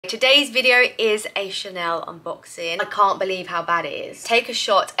Today's video is a Chanel unboxing. I can't believe how bad it is. Take a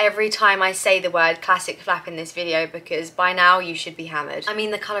shot every time I say the word classic flap in this video because by now you should be hammered. I mean,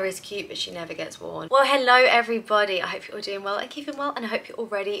 the colour is cute but she never gets worn. Well, hello everybody. I hope you're all doing well and keeping well, and I hope you're all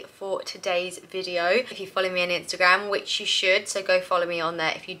ready for today's video. If you follow me on Instagram, which you should, so go follow me on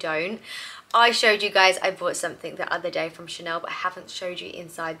there if you don't. I showed you guys I bought something the other day from Chanel, but I haven't showed you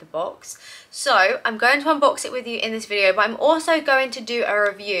inside the box. So I'm going to unbox it with you in this video, but I'm also going to do a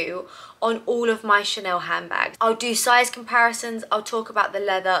review on all of my Chanel handbags. I'll do size comparisons, I'll talk about the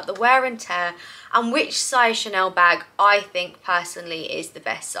leather, the wear and tear, and which size Chanel bag I think personally is the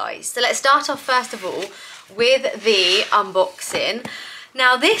best size. So let's start off first of all with the unboxing.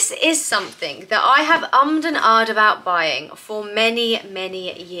 Now this is something that I have ummed and ahed about buying for many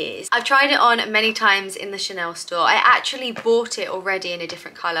years. I've tried it on many times in the Chanel store. I actually bought it already in a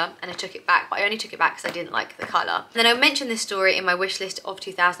different colour and I took it back, but I only took it back because I didn't like the colour. Then I mentioned this story in my wishlist of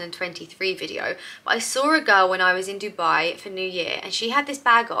 2023 video, but I saw a girl when I was in Dubai for New Year and she had this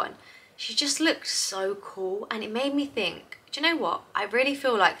bag on. She just looked so cool and it made me think, do you know what? I really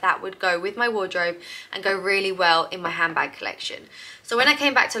feel like that would go with my wardrobe and go really well in my handbag collection. So when I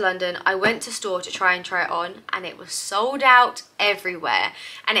came back to London, I went to store to try it on and it was sold out everywhere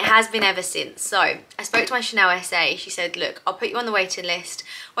and it has been ever since. So I spoke to my Chanel SA. She said, look, I'll put you on the waiting list.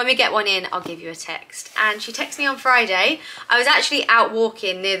 When we get one in, I'll give you a text. And she texted me on Friday. I was actually out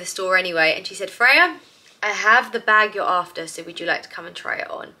walking near the store anyway and she said, Freya, I have the bag you're after, so would you like to come and try it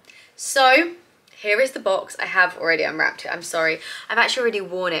on? So here is the box. I have already unwrapped it. I'm sorry. I've actually already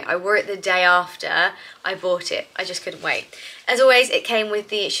worn it. I wore it the day after I bought it. I just couldn't wait. As always, it came with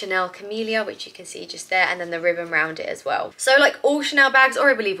the Chanel Camellia, which you can see just there, and then the ribbon around it as well. So like all Chanel bags, or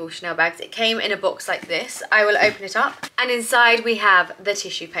I believe all Chanel bags, it came in a box like this. I will open it up. And inside we have the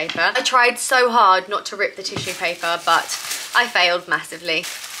tissue paper. I tried so hard not to rip the tissue paper, but I failed massively.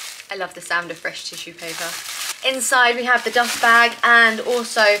 I love the sound of fresh tissue paper. Inside we have the dust bag and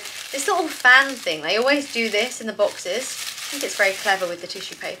also this little fan thing. They always do this in the boxes. I think it's very clever with the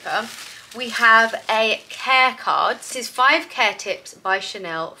tissue paper. We have a care card. This is 5 care tips by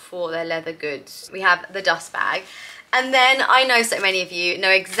Chanel for their leather goods. We have the dust bag. And then I know so many of you know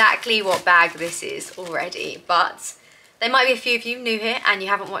exactly what bag this is already, but there might be a few of you new here and you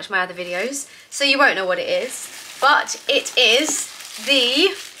haven't watched my other videos, so you won't know what it is. But it is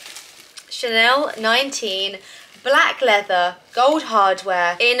the Chanel 19 black leather gold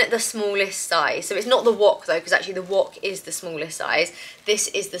hardware in the smallest size. So it's not the wok though, because actually the wok is the smallest size. This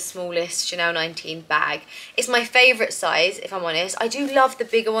is the smallest Chanel 19 bag. It's my favourite size, if I'm honest. I do love the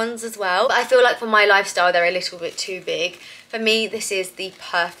bigger ones as well, but I feel like for my lifestyle they're a little bit too big. For me, this is the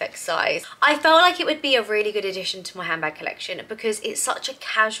perfect size. I felt like it would be a really good addition to my handbag collection because it's such a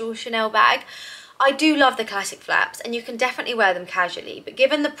casual Chanel bag. I do love the classic flaps and you can definitely wear them casually, but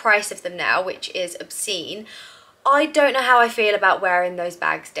given the price of them now, which is obscene, I don't know how I feel about wearing those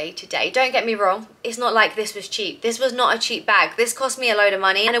bags day to day. Don't get me wrong, it's not like this was cheap. This was not a cheap bag. This cost me a load of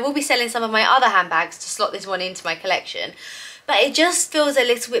money and I will be selling some of my other handbags to slot this one into my collection. But it just feels a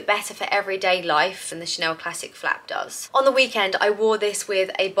little bit better for everyday life than the Chanel classic flap does. On the weekend, I wore this with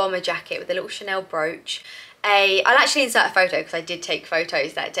a bomber jacket with a little Chanel brooch. I'll actually insert a photo because I did take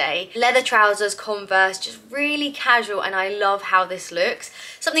photos that day. Leather trousers, Converse, just really casual, and I love how this looks.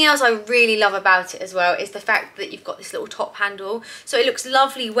 Something else I really love about it as well is the fact that you've got this little top handle, so it looks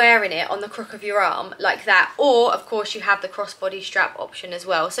lovely wearing it on the crook of your arm like that, or of course you have the crossbody strap option as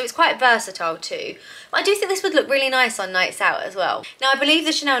well, so it's quite versatile too. But I do think this would look really nice on nights out as well. Now I believe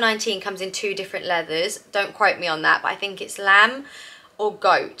the Chanel 19 comes in 2 different leathers, don't quote me on that, but I think it's lamb or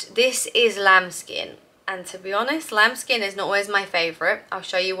goat. This is lambskin. And to be honest, lambskin is not always my favourite. I'll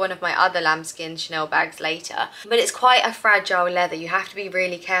show you one of my other lambskin Chanel bags later. But it's quite a fragile leather. You have to be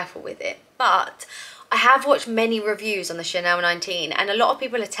really careful with it. But I have watched many reviews on the Chanel 19 and a lot of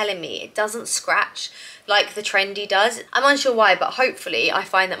people are telling me it doesn't scratch like the trendy does. I'm unsure why, but hopefully I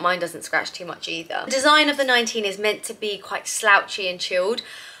find that mine doesn't scratch too much either. The design of the 19 is meant to be quite slouchy and chilled.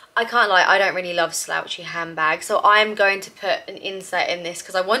 I can't lie, I don't really love slouchy handbags, so I'm going to put an insert in this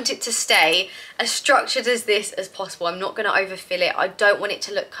because I want it to stay as structured as this as possible. I'm not going to overfill it. I don't want it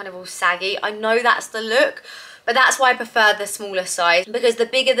to look kind of all saggy. I know that's the look, but that's why I prefer the smaller size, because the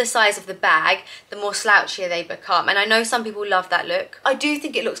bigger the size of the bag, the more slouchier they become. And I know some people love that look. I do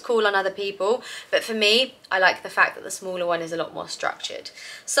think it looks cool on other people, but for me, I like the fact that the smaller one is a lot more structured.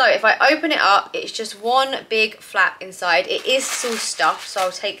 So if I open it up, it's just one big flap inside. It is still stuffed, so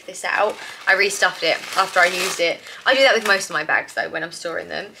I'll take this out. I restuffed it after I used it. I do that with most of my bags though when I'm storing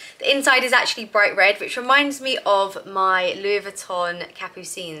them. The inside is actually bright red, which reminds me of my Louis Vuitton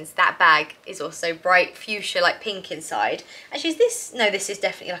Capucines. That bag is also bright fuchsia, like pink inside. Actually, is this? No, this is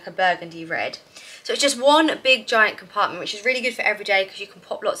definitely like a burgundy red. So it's just one big giant compartment, which is really good for every day because you can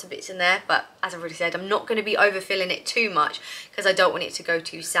pop lots of bits in there. But as I've already said, I'm not going to be overfilling it too much because I don't want it to go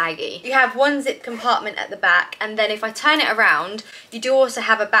too saggy. You have one zip compartment at the back, and then if I turn it around, you do also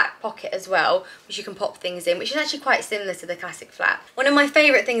have a back pocket as well, which you can pop things in, which is actually quite similar to the classic flap. One of my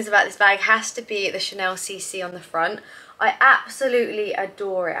favourite things about this bag has to be the Chanel CC on the front. I absolutely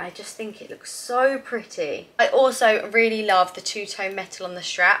adore it. I just think it looks so pretty. I also really love the two-tone metal on the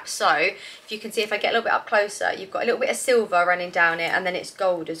strap. So if you can see, if I get a little bit up closer, you've got a little bit of silver running down it, and then it's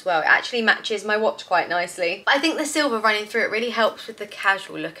gold as well. It actually matches my watch quite nicely. But I think the silver running through it really helps with the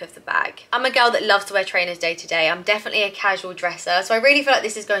casual look of the bag. I'm a girl that loves to wear trainers day to day. I'm definitely a casual dresser, so I really feel like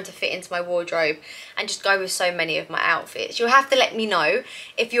this is going to fit into my wardrobe and just go with so many of my outfits. You'll have to let me know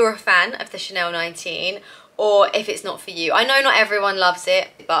if you're a fan of the Chanel 19 or if it's not for you. I know not everyone loves it,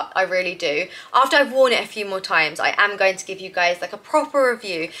 but I really do. After I've worn it a few more times, I am going to give you guys like a proper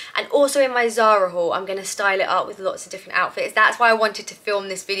review, and also in my Zara haul, I'm going to style it up with lots of different outfits. That's why I wanted to film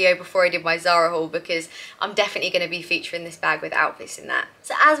this video before I did my Zara haul, because I'm definitely going to be featuring this bag with outfits in that.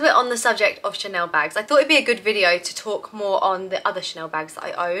 So as we're on the subject of Chanel bags, I thought it'd be a good video to talk more on the other Chanel bags that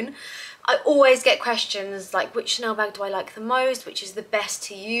I own. I always get questions like, which Chanel bag do I like the most, which is the best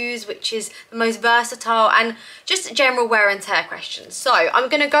to use, which is the most versatile, and just general wear and tear questions. So I'm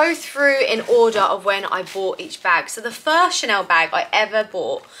going to go through in order of when I bought each bag. So the first Chanel bag I ever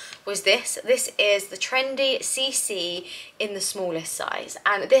bought was this. This is the trendy CC in the smallest size,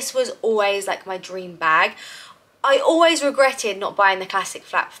 and this was always like my dream bag. I always regretted not buying the classic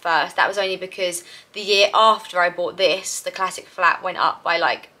flap first. That was only because the year after I bought this, the classic flap went up by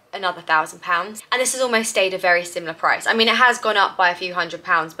like another £1,000, and this has almost stayed a very similar price. I mean, it has gone up by a few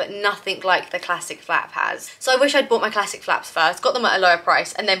 £100s, but nothing like the classic flap has. So I wish I'd bought my classic flaps first, got them at a lower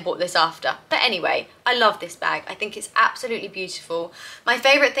price, and then bought this after. But anyway, I love this bag. I think it's absolutely beautiful. My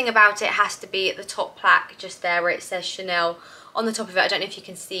favourite thing about it has to be the top plaque just there where it says Chanel on the top of it. I don't know if you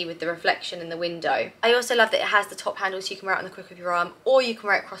can see with the reflection in the window. I also love that it has the top handle, so you can wear it on the crook of your arm, or you can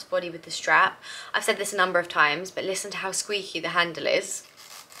wear it crossbody with the strap. I've said this a number of times, but listen to how squeaky the handle is.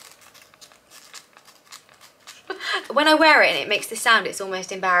 When I wear it and it makes this sound, it's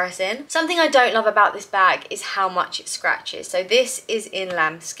almost embarrassing. Something I don't love about this bag is how much it scratches. So this is in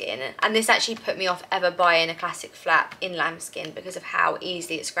lambskin, and this actually put me off ever buying a classic flap in lambskin because of how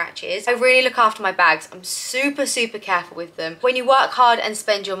easily it scratches. I really look after my bags. I'm super careful with them. When you work hard and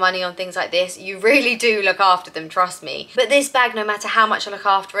spend your money on things like this, you really do look after them, trust me. But this bag, no matter how much I look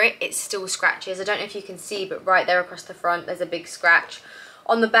after it, it still scratches. I don't know if you can see, but right there across the front, there's a big scratch.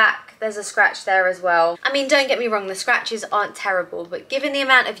 On the back, there's a scratch there as well. I mean, don't get me wrong, the scratches aren't terrible, but given the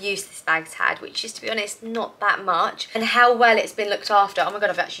amount of use this bag's had, which is, to be honest, not that much, and how well it's been looked after, oh my god,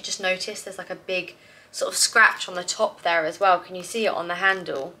 I've actually just noticed there's like a big sort of scratch on the top there as well. Can you see it on the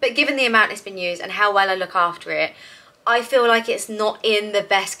handle? But given the amount it's been used and how well I look after it, I feel like it's not in the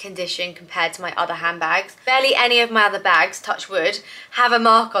best condition compared to my other handbags. Barely any of my other bags, touch wood, have a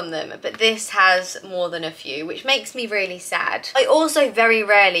mark on them, but this has more than a few, which makes me really sad. I also very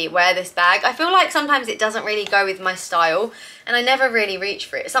rarely wear this bag. I feel like sometimes it doesn't really go with my style, and I never really reach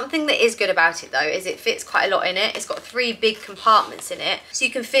for it. Something that is good about it though is it fits quite a lot in it. It's got 3 big compartments in it, so you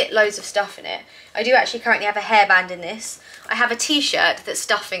can fit loads of stuff in it. I do actually currently have a hairband in this. I have a t-shirt that's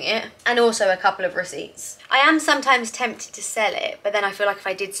stuffing it, and also a couple of receipts. I am sometimes tempted to sell it, but then I feel like if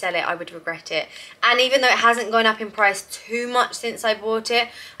I did sell it, I would regret it. And even though it hasn't gone up in price too much since I bought it,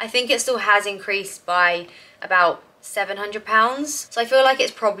 I think it still has increased by about £700. So I feel like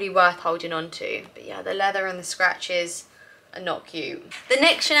it's probably worth holding on to. But yeah, the leather and the scratches are not cute. The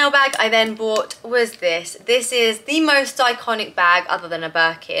next Chanel bag I then bought was this. This is the most iconic bag, other than a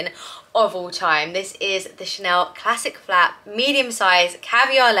Birkin, of all time. This is the Chanel Classic Flap, medium size,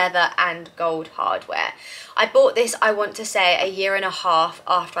 caviar leather and gold hardware. I bought this, I want to say, a year and a half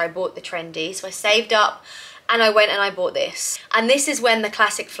after I bought the trendy, so I saved up and I went and I bought this. And this is when the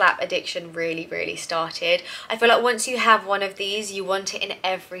classic flap addiction really started. I feel like once you have one of these, you want it in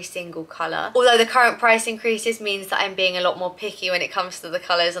every single colour. Although the current price increases means that I'm being a lot more picky when it comes to the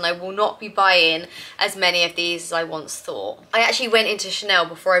colours, and I will not be buying as many of these as I once thought. I actually went into Chanel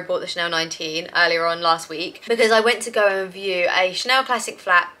before I bought the Chanel 19 earlier on last week, because I went to go and view a Chanel classic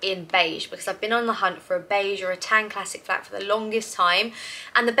flap in beige, because I've been on the hunt for a beige or a tan classic flap for the longest time,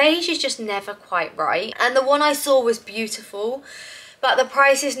 and the beige is just never quite right. And the one I saw was beautiful, but the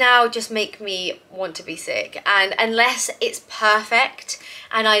prices now just make me want to be sick. And unless it's perfect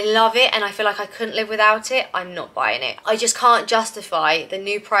and I love it and I feel like I couldn't live without it, I'm not buying it. I just can't justify the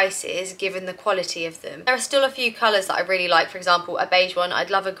new prices given the quality of them. There are still a few colours that I really like. For example, a beige one,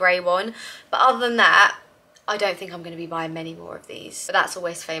 I'd love a grey one, but other than that, I don't think I'm going to be buying many more of these. But that's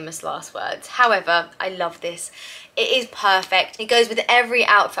always famous last words. However, I love this. It is perfect. It goes with every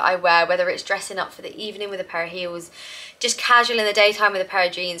outfit I wear, whether it's dressing up for the evening with a pair of heels, just casual in the daytime with a pair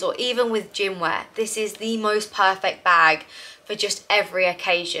of jeans, or even with gym wear. This is the most perfect bag for just every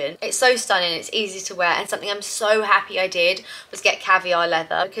occasion. It's so stunning, it's easy to wear, and something I'm so happy I did was get caviar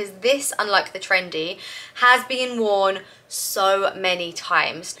leather, because this, unlike the trendy, has been worn so many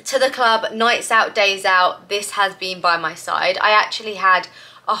times. To the club, nights out, days out, this has been by my side. I actually had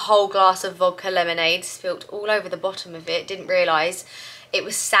a whole glass of vodka lemonade spilt all over the bottom of it. Didn't realise it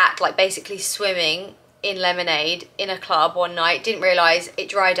was sat like basically swimming in lemonade in a club one night. Didn't realise it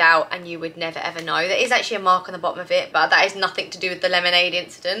dried out, and you would never ever know. There is actually a mark on the bottom of it, but that is nothing to do with the lemonade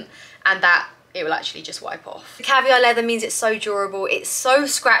incident, and that it will actually just wipe off. The caviar leather means it's so durable, it's so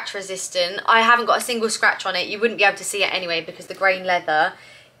scratch resistant. I haven't got a single scratch on it. You wouldn't be able to see it anyway because the grain leather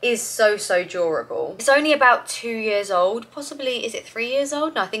is so durable. It's only about 2 years old, possibly, is it 3 years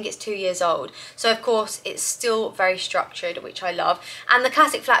old? No, I think it's 2 years old. So of course it's still very structured, which I love. And the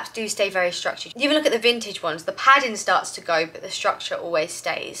classic flaps do stay very structured. You even look at the vintage ones, the padding starts to go, but the structure always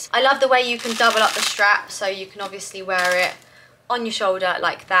stays. I love the way you can double up the strap, so you can obviously wear it on your shoulder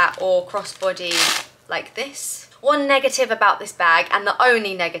like that, or crossbody like this. One negative about this bag, and the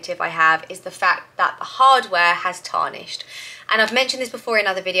only negative I have, is the fact that the hardware has tarnished. And I've mentioned this before in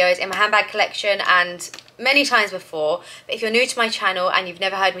other videos, in my handbag collection and many times before, but if you're new to my channel and you've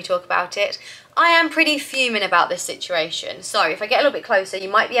never heard me talk about it, I am pretty fuming about this situation. So if I get a little bit closer, you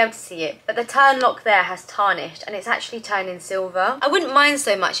might be able to see it, but the turn lock there has tarnished, and it's actually turning silver. I wouldn't mind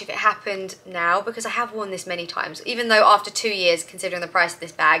so much if it happened now, because I have worn this many times. Even though after 2 years, considering the price of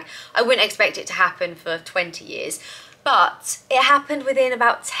this bag, I wouldn't expect it to happen for 20 years. But it happened within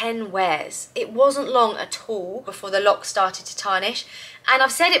about 10 wears. It wasn't long at all before the lock started to tarnish. And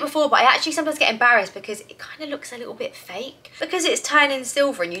I've said it before, but I actually sometimes get embarrassed because it kind of looks a little bit fake, because it's turning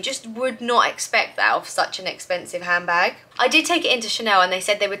silver, and you just would not expect that of such an expensive handbag. I did take it into Chanel and they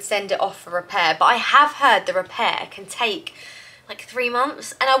said they would send it off for repair, but I have heard the repair can take like 3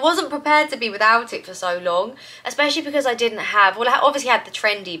 months, and I wasn't prepared to be without it for so long, especially because I didn't have, well, I obviously had the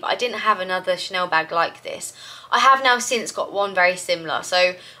trendy, but I didn't have another Chanel bag like this. I have now since got one very similar,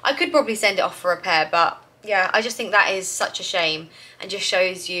 so I could probably send it off for repair, but yeah, I just think that is such a shame, and just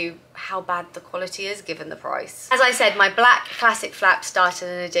shows you how bad the quality is given the price. As I said, my black classic flap started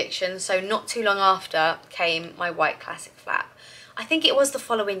an addiction, so not too long after came my white classic flap. I think it was the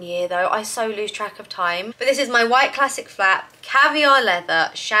following year though, I so lose track of time. But this is my white classic flap, caviar leather,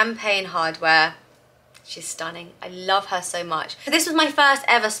 champagne hardware. She's stunning. I love her so much. This was my first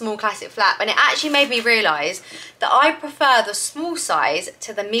ever small classic flap, and it actually made me realise that I prefer the small size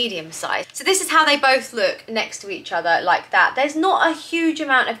to the medium size. So this is how they both look next to each other like that. There's not a huge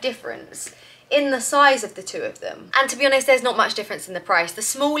amount of difference in the size of the two of them. And to be honest, there's not much difference in the price. The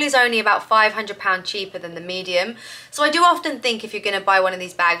small is only about £500 cheaper than the medium. So I do often think if you're gonna buy one of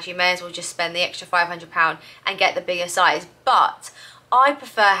these bags, you may as well just spend the extra £500 and get the bigger size. But I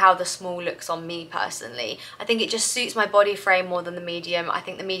prefer how the small looks on me personally. I think it just suits my body frame more than the medium. I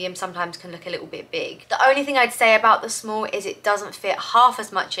think the medium sometimes can look a little bit big. The only thing I'd say about the small is it doesn't fit half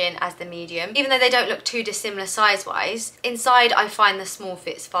as much in as the medium. Even though they don't look too dissimilar size-wise, inside I find the small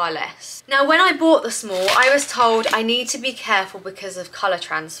fits far less. Now, when I bought the small, I was told I need to be careful because of colour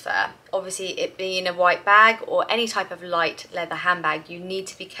transfer. Obviously, it being a white bag or any type of light leather handbag, you need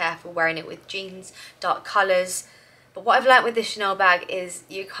to be careful wearing it with jeans, dark colours. But what I've learnt with this Chanel bag is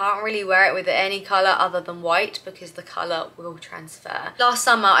you can't really wear it with any colour other than white, because the colour will transfer. Last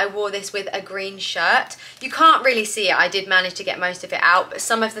summer I wore this with a green shirt. You can't really see it, I did manage to get most of it out, but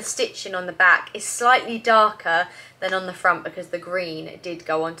some of the stitching on the back is slightly darker than on the front because the green did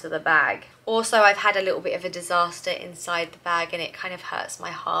go onto the bag. Also, I've had a little bit of a disaster inside the bag and it kind of hurts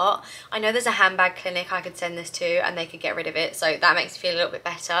my heart. I know there's a handbag clinic I could send this to and they could get rid of it, so that makes me feel a little bit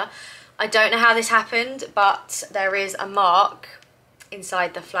better. I don't know how this happened, but there is a mark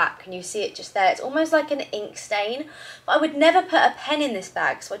inside the flap. Can you see it just there? It's almost like an ink stain, but I would never put a pen in this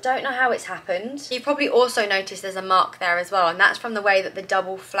bag, so I don't know how it's happened. You probably also noticed there's a mark there as well, and that's from the way that the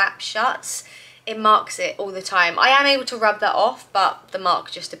double flap shuts. It marks it all the time. I am able to rub that off, but the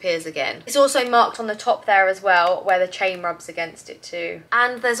mark just appears again. It's also marked on the top there as well, where the chain rubs against it too.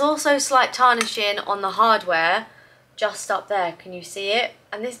 And there's also slight tarnishing on the hardware just up there. Can you see it?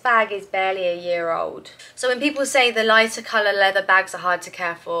 And this bag is barely a year old. So when people say the lighter colour leather bags are hard to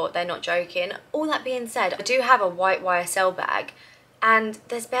care for, they're not joking. All that being said, I do have a white YSL bag and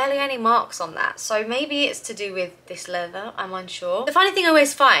there's barely any marks on that. So maybe it's to do with this leather, I'm unsure. The funny thing I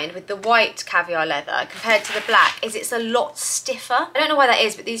always find with the white caviar leather compared to the black is it's a lot stiffer. I don't know why that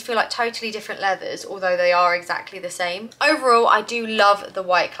is, but these feel like totally different leathers, although they are exactly the same. Overall, I do love the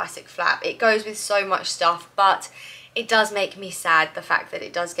white classic flap. It goes with so much stuff, but it does make me sad, the fact that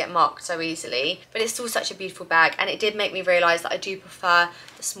it does get marked so easily, but it's still such a beautiful bag, and it did make me realise that I do prefer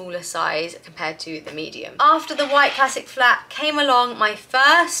the smaller size compared to the medium. After the white classic flap came along my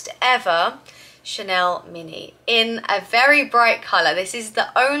first ever Chanel mini in a very bright colour. This is the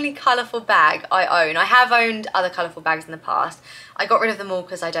only colourful bag I own. I have owned other colourful bags in the past. I got rid of them all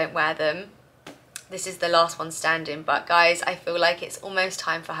because I don't wear them. This is the last one standing, but guys, I feel like it's almost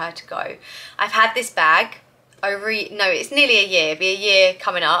time for her to go. I've had this bag it's nearly a year, be a year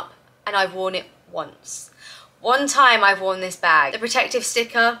coming up, and I've worn it once. One time I've worn this bag. The protective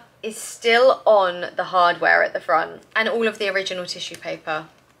sticker is still on the hardware at the front, and all of the original tissue paper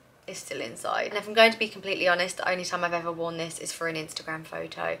is still inside. And if I'm going to be completely honest, the only time I've ever worn this is for an Instagram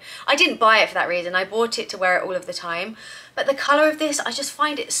photo. I didn't buy it for that reason. I bought it to wear it all of the time, but the colour of this, I just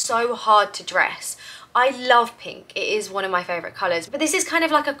find it so hard to dress. I love pink, it is one of my favourite colours, but this is kind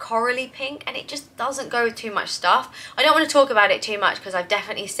of like a corally pink and it just doesn't go with too much stuff. I don't want to talk about it too much because I've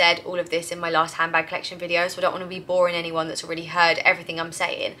definitely said all of this in my last handbag collection video, so I don't want to be boring anyone that's already heard everything I'm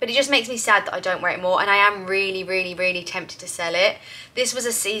saying. But it just makes me sad that I don't wear it more, and I am really tempted to sell it. This was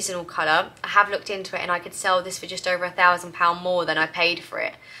a seasonal colour. I have looked into it and I could sell this for just over £1,000 more than I paid for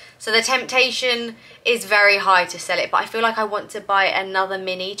it. So the temptation is very high to sell it, but I feel like I want to buy another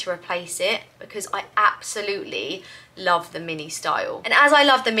mini to replace it because I absolutely love the mini style. And as I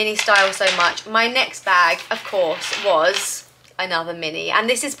love the mini style so much, my next bag, of course, was another mini. And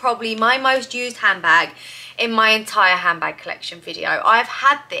this is probably my most used handbag in my entire handbag collection video. I've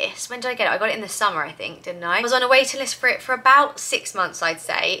had this, when did I get it? I got it in the summer, I think, didn't I? I was on a waiting list for it for about 6 months, I'd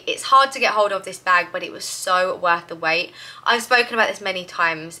say. It's hard to get hold of this bag, but it was so worth the wait. I've spoken about this many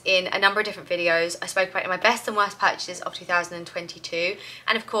times in a number of different videos. I spoke about it in my best and worst purchases of 2022,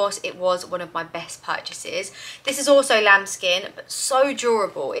 and of course it was one of my best purchases. This is also lambskin, but so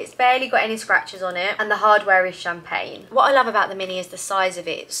durable. It's barely got any scratches on it, and the hardware is champagne. What I love about the mini is the size of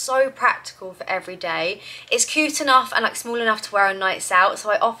it. It's so practical for every day. It's cute enough and like small enough to wear on nights out, so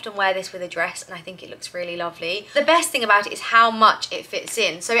I often wear this with a dress and I think it looks really lovely. The best thing about it is how much it fits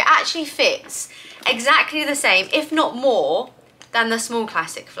in. So it actually fits exactly the same, if not more, than the small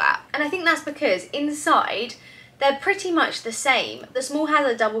classic flap. And I think that's because inside they're pretty much the same. The small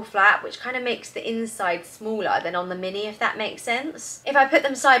has a double flap, which kind of makes the inside smaller than on the mini, if that makes sense. If I put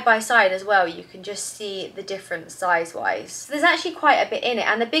them side by side as well, you can just see the difference size-wise. So there's actually quite a bit in it,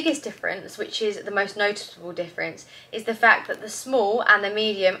 and the biggest difference, which is the most noticeable difference, is the fact that the small and the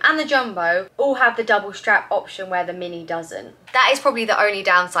medium and the jumbo all have the double strap option where the mini doesn't. That is probably the only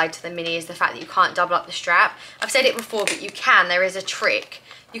downside to the mini, is the fact that you can't double up the strap. I've said it before, but you can. There is a trick.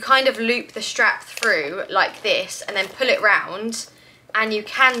 You kind of loop the strap through like this and then pull it round, and you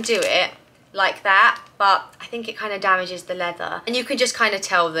can do it like that, but I think it kind of damages the leather, and you can just kind of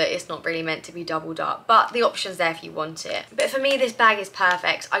tell that it's not really meant to be doubled up, but the option's there if you want it. But for me, this bag is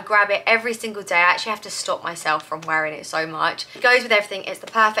perfect. I grab it every single day. I actually have to stop myself from wearing it so much. It goes with everything. It's the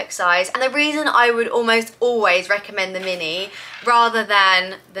perfect size, and the reason I would almost always recommend the mini rather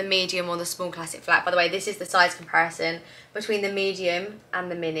than the medium or the small classic flap, by the way, this is the size comparison between the medium and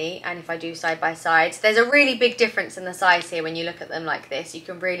the mini, and if I do side by side, so there's a really big difference in the size here. When you look at them like this, you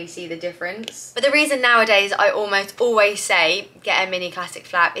can really see the difference. But the reason nowadays I almost always say get a mini classic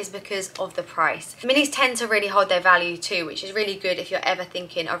flap is because of the price. Minis tend to really hold their value too, which is really good if you're ever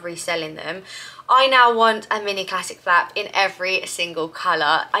thinking of reselling them. I now want a mini classic flap in every single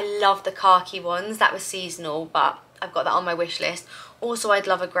colour. I love the khaki ones. That was seasonal, but I've got that on my wish list. Also, I'd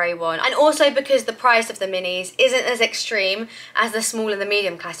love a grey one. And also because the price of the minis isn't as extreme as the small and the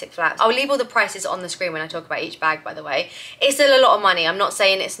medium classic flaps. I'll leave all the prices on the screen when I talk about each bag, by the way. It's still a lot of money. I'm not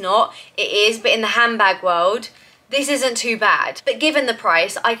saying it's not. It is, but in the handbag world, this isn't too bad. But given the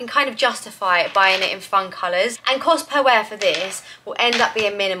price, I can kind of justify buying it in fun colours. And cost per wear for this will end up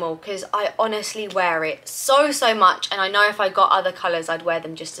being minimal because I honestly wear it so much, and I know if I got other colours I'd wear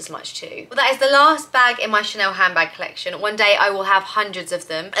them just as much too. Well, that is the last bag in my Chanel handbag collection. One day I will have hundreds of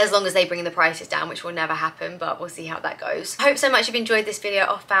them, as long as they bring the prices down, which will never happen, but we'll see how that goes. I hope so much you've enjoyed this video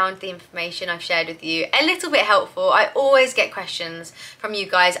or found the information I've shared with you a little bit helpful. I always get questions from you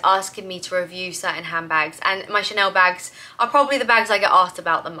guys asking me to review certain handbags, and my Chanel bags are probably the bags I get asked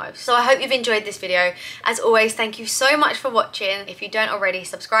about the most. So I hope you've enjoyed this video. As always, thank you so much for watching. If you don't already,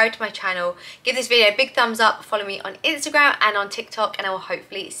 subscribe to my channel, give this video a big thumbs up, follow me on Instagram and on TikTok, and I will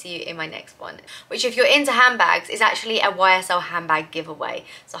hopefully see you in my next one, which, if you're into handbags, is actually a YSL handbag giveaway.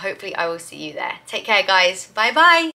 So hopefully I will see you there. Take care, guys. Bye bye.